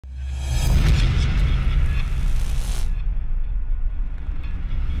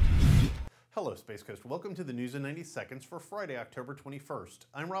Space Coast. Welcome to the News in 90 Seconds for Friday, October 21st.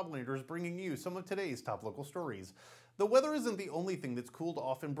 I'm Rob Landers, bringing you some of today's top local stories. The weather isn't the only thing that's cooled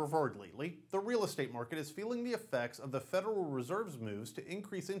off in Brevard lately. The real estate market is feeling the effects of the Federal Reserve's moves to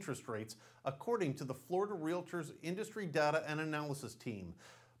increase interest rates, according to the Florida Realtors Industry Data and Analysis Team.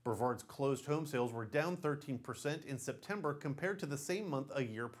 Brevard's closed home sales were down 13% in September compared to the same month a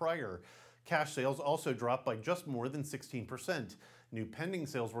year prior. Cash sales also dropped by just more than 16%. New pending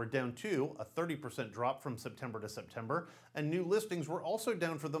sales were down too, a 30% drop from September to September, and new listings were also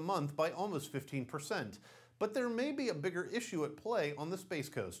down for the month by almost 15%. But there may be a bigger issue at play on the Space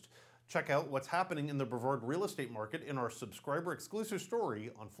Coast. Check out what's happening in the Brevard real estate market in our subscriber-exclusive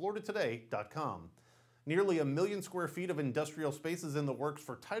story on FloridaToday.com. Nearly 1 million square feet of industrial space is in the works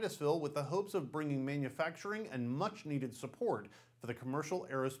for Titusville, with the hopes of bringing manufacturing and much-needed support for the commercial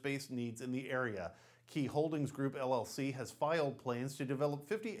aerospace needs in the area. Key Holdings Group LLC has filed plans to develop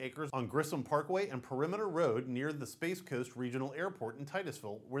 50 acres on Grissom Parkway and Perimeter Road near the Space Coast Regional Airport in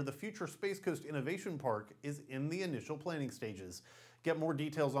Titusville, where the future Space Coast Innovation Park is in the initial planning stages. Get more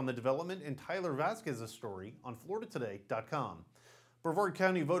details on the development in Tyler Vasquez's story on FloridaToday.com. Brevard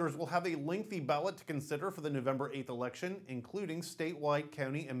County voters will have a lengthy ballot to consider for the November 8th election, including statewide,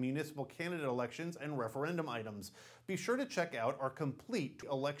 county, and municipal candidate elections and referendum items. Be sure to check out our complete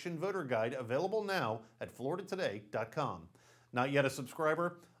election voter guide, available now at FloridaToday.com. Not yet a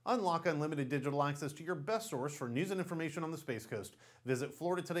subscriber? Unlock unlimited digital access to your best source for news and information on the Space Coast. Visit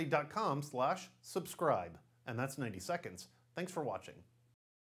FloridaToday.com/subscribe. And that's 90 seconds. Thanks for watching.